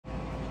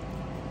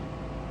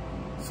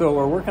So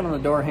we're working on the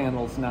door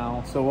handles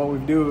now. So what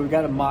we've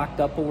got it mocked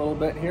up a little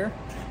bit here.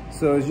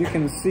 So as you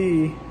can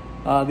see,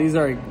 these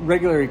are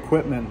regular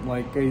equipment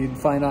like you'd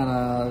find on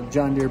a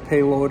John Deere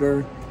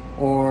payloader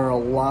or a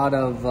lot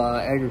of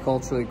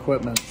agricultural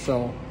equipment.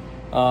 So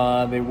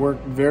they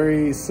work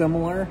very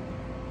similar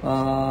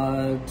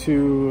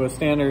to a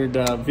standard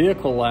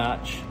vehicle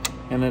latch,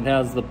 and it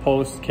has the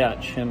post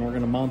catch, and we're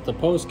going to mount the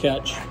post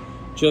catch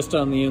just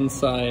on the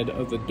inside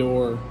of the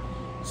door.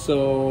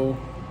 So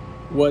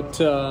what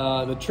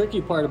the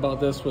tricky part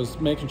about this was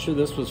making sure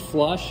this was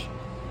flush.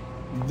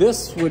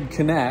 This would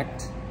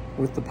connect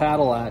with the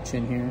paddle latch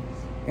in here,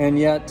 and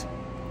yet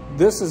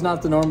this is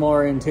not the normal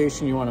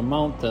orientation you want to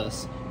mount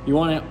this. You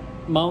want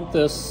to mount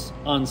this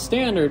on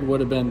standard would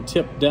have been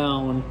tipped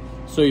down,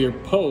 so your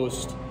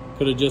post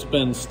could have just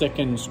been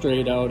sticking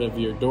straight out of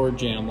your door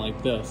jamb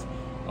like this.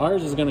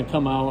 Ours is going to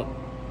come out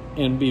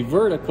and be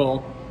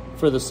vertical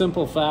for the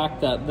simple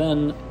fact that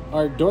then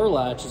our door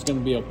latch is going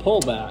to be a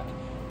pullback.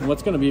 And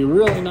what's going to be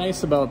really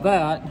nice about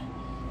that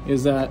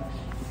is that,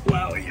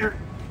 well, you're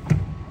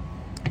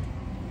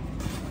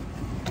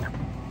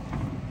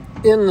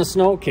in the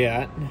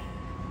Snowcat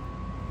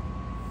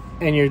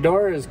and your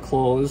door is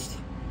closed,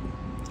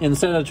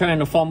 instead of trying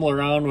to fumble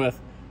around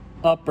with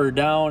up or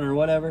down or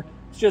whatever,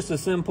 it's just a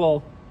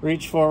simple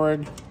reach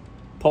forward,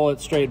 pull it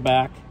straight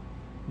back,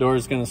 door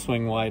is going to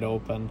swing wide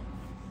open.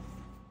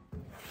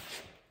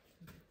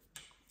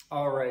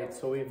 All right,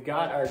 so we've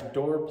got our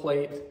door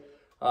plate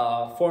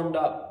formed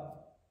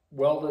up,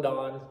 welded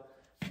on.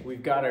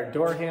 We've got our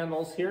door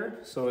handles here.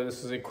 So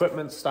this is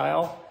equipment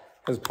style.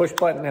 This push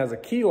button has a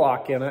key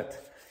lock in it,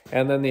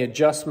 and then the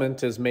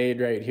adjustment is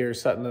made right here,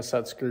 setting the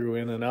set screw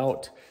in and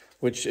out,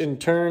 which in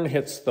turn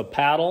hits the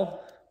paddle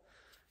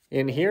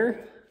in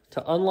here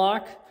to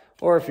unlock,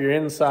 or if you're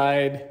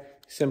inside,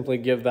 simply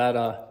give that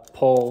a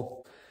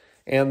pull.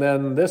 And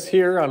then this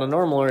here on a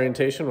normal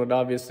orientation would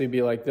obviously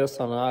be like this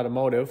on an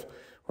automotive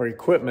or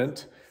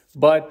equipment,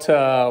 but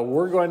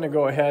we're going to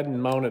go ahead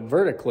and mount it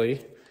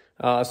vertically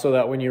so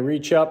that when you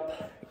reach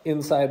up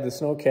inside the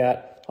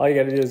Snowcat, all you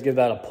got to do is give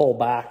that a pull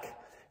back,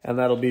 and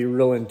that'll be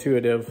real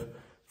intuitive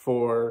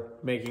for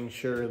making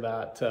sure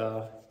that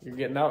you're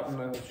getting out in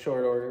a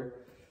short order.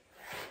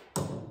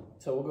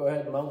 So we'll go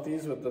ahead and mount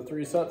these with the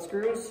 3 set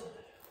screws.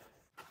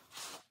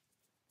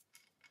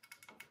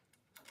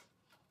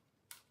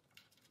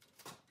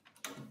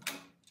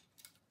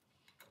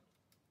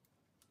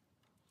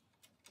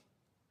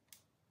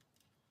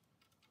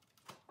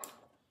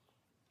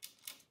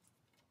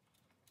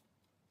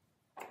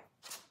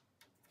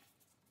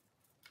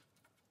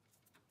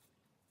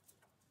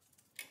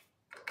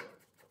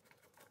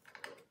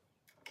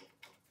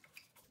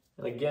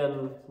 And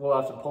again, we'll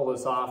have to pull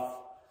this off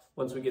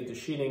once we get the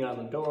sheeting on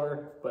the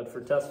door, but for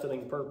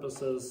testing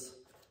purposes,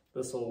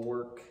 this will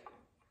work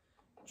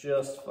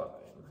just fine.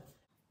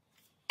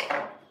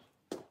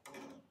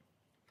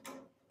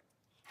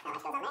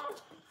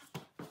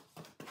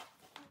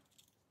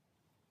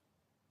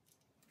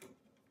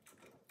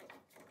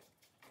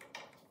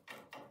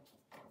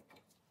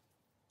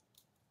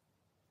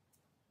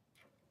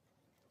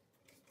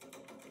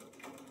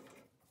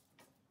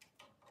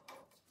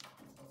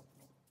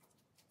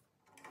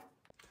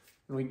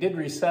 And we did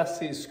recess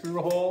these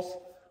screw holes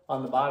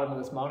on the bottom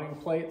of this mounting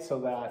plate so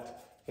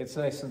that it's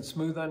nice and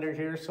smooth under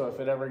here. So if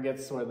it ever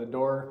gets where the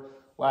door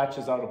latch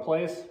is out of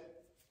place,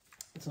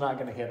 it's not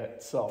going to hit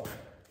it. So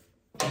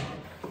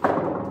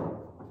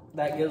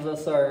that gives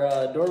us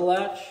our door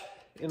latch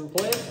in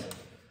place,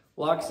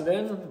 locks it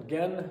in.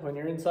 Again, when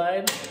you're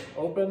inside,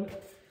 open.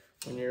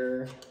 When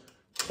you're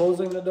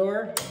closing the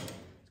door, it's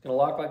going to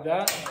lock like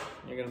that.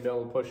 You're going to be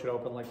able to push it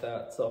open like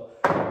that. So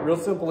real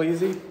simple,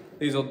 easy.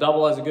 These will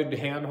double as a good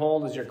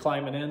handhold as you're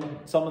climbing in.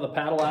 Some of the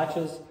paddle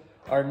latches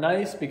are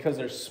nice because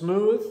they're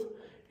smooth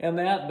and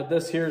that, but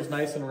this here is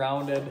nice and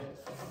rounded.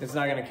 It's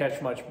not going to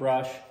catch much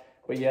brush,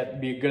 but yet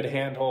be a good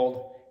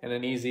handhold and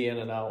an easy in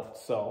and out.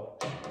 So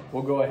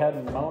we'll go ahead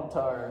and mount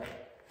our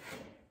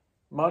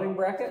mounting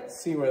bracket,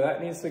 see where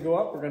that needs to go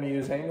up. We're going to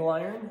use angle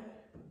iron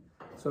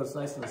so it's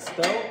nice and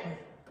stout.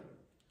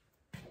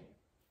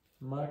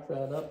 Mark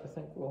that up. I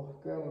think we'll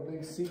grab a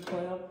big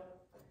C-clamp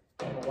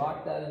and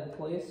lock that in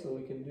place so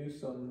we can do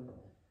some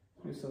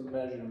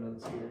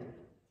measurements here.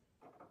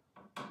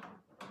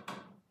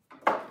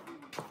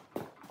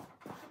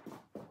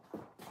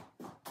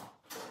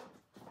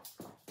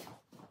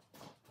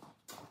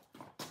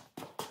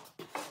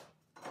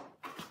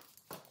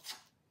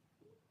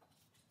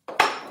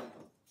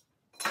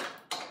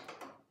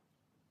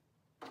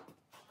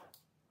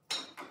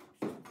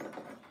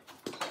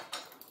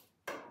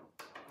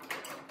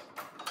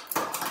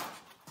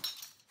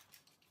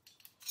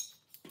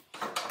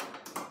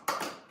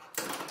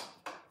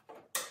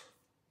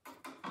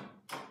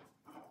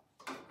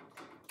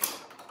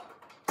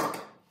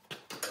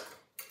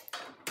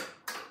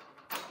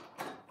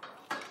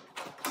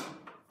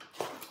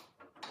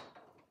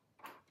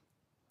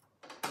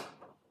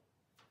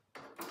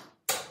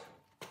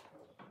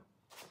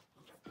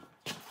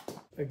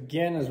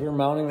 Again, as we're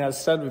mounting that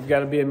stud, we've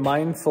got to be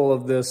mindful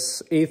of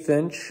this 1/8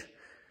 inch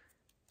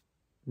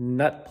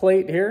nut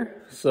plate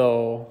here.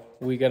 So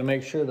we got to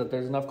make sure that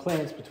there's enough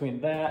clearance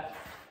between that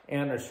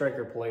and our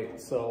striker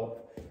plate. So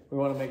we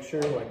want to make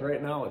sure, like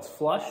right now it's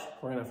flush.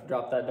 We're going to have to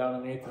drop that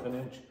down 1/8 of an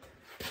inch.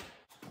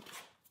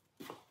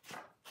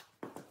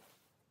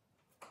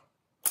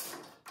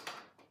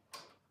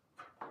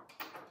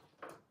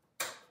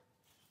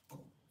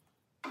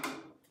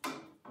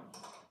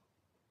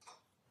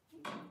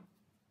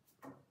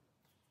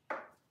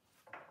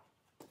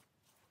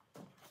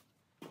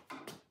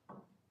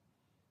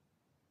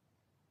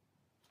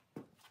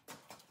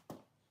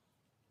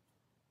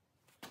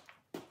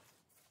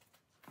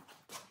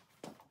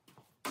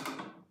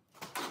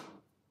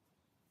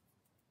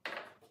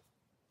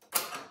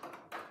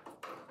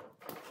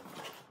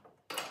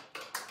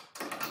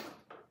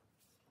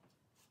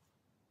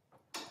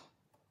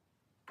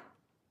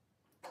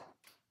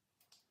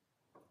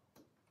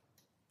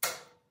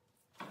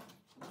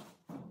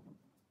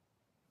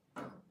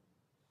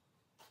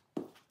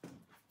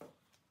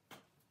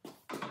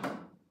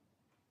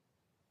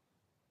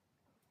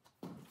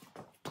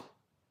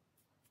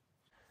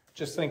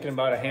 Just thinking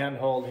about a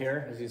handhold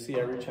here. As you see,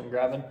 I reach and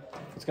grabbing.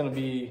 It's going to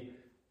be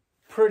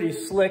pretty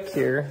slick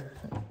here.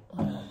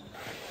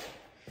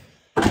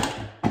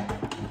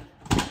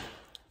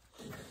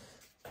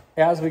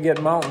 As we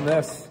get mounting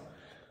this,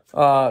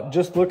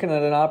 just looking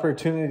at an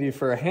opportunity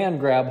for a hand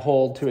grab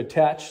hold to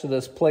attach to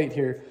this plate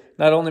here.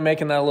 Not only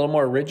making that a little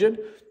more rigid,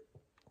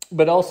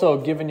 but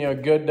also giving you a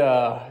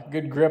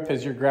good grip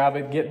as you're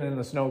grabbing, getting in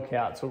the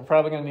Snowcat. So we're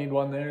probably going to need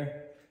one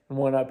there and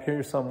one up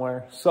here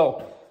somewhere.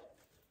 So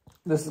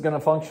this is going to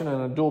function in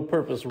a dual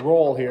purpose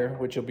roll here,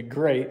 which will be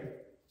great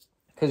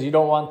because you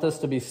don't want this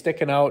to be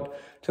sticking out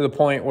to the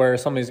point where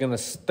somebody's going to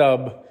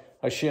stub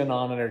a shin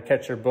on it or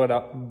catch their boot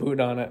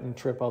on it and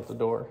trip out the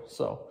door.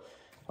 So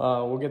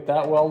we'll get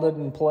that welded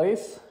in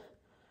place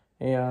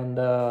and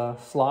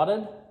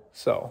slotted.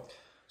 So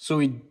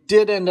we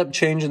did end up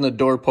changing the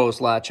doorpost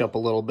latch up a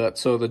little bit.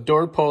 So the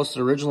doorpost,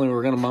 originally we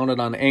were going to mount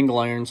it on angle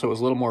iron so it was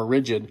a little more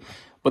rigid.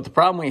 But the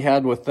problem we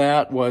had with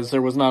that was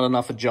there was not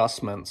enough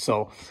adjustment.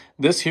 So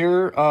this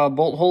here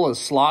bolt hole is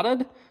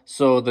slotted,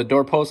 so the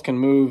doorpost can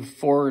move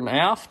forward and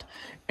aft.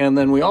 And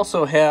then we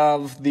also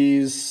have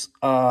these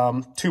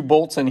 2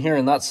 bolts in here,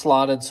 and that's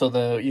slotted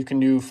so you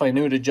can do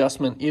finute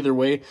adjustment either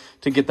way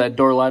to get that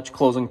door latch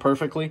closing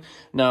perfectly.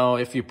 Now,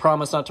 if you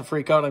promise not to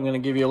freak out, I'm going to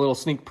give you a little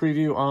sneak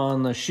preview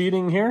on the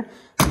sheeting here,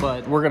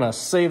 but we're going to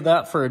save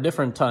that for a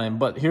different time.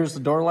 But here's the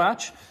door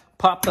latch.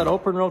 Pop that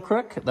open real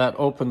quick. That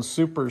opens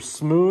super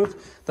smooth.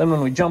 Then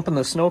when we jump in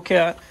the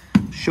Snowcat,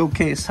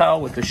 showcase how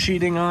with the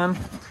sheeting on,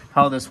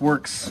 how this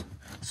works.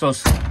 So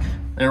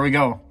there we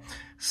go.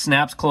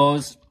 Snaps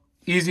closed,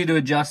 easy to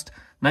adjust,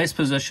 nice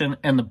position,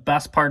 and the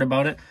best part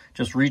about it,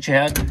 just reach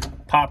ahead,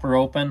 pop her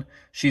open.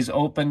 She's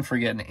open for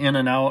getting in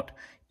and out,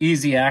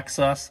 easy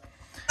access.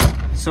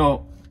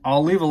 So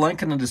I'll leave a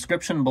link in the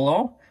description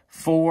below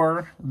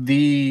for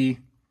the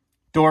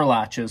door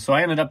latches. So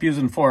I ended up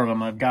using 4 of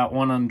them. I've got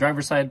one on the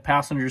driver's side,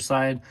 passenger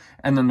side,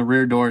 and then the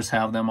rear doors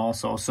have them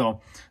also.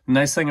 So the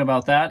nice thing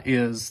about that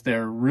is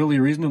they're really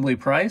reasonably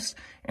priced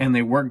and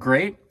they work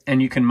great, and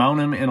you can mount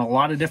them in a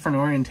lot of different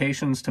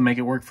orientations to make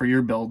it work for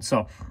your build.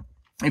 So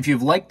if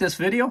you've liked this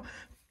video,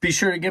 be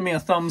sure to give me a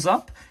thumbs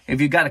up. If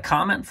you got a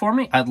comment for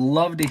me, I'd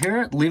love to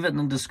hear it. Leave it in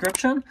the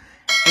description,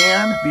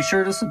 and be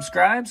sure to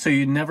subscribe so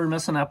you never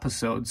miss an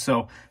episode.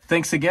 So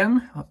thanks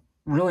again.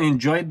 Really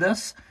enjoyed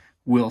this.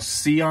 We'll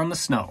see you on the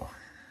snow.